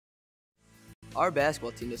Our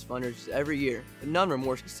basketball team does fundraisers every year, but none were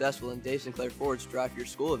more successful than Dave Sinclair Ford's Drive for Your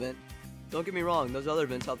School event. Don't get me wrong, those other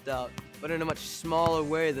events helped out, but in a much smaller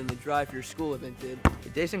way than the Drive for Your School event did. The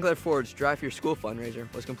Dave Sinclair Ford's Drive for Your School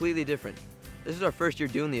fundraiser was completely different. This is our first year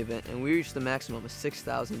doing the event, and we reached the maximum of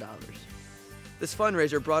 $6,000. This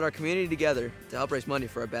fundraiser brought our community together to help raise money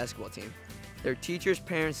for our basketball team. There were teachers,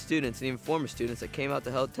 parents, students, and even former students that came out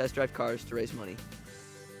to help test drive cars to raise money.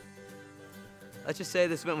 Let's just say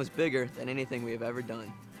this event was bigger than anything we have ever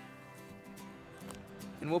done.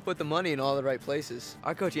 And we'll put the money in all the right places.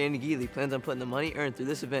 Our coach Andy Geely plans on putting the money earned through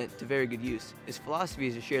this event to very good use. His philosophy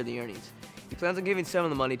is to share the earnings. He plans on giving some of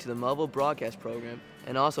the money to the Melville Broadcast Program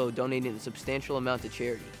and also donating a substantial amount to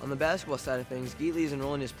charity. On the basketball side of things, Geely is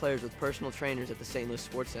enrolling his players with personal trainers at the St. Louis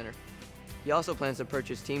Sports Center. He also plans to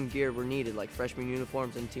purchase team gear where needed, like freshman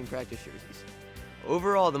uniforms and team practice jerseys.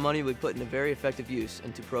 Overall, the money will be put into very effective use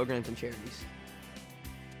into programs and charities.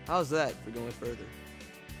 How's that for going further?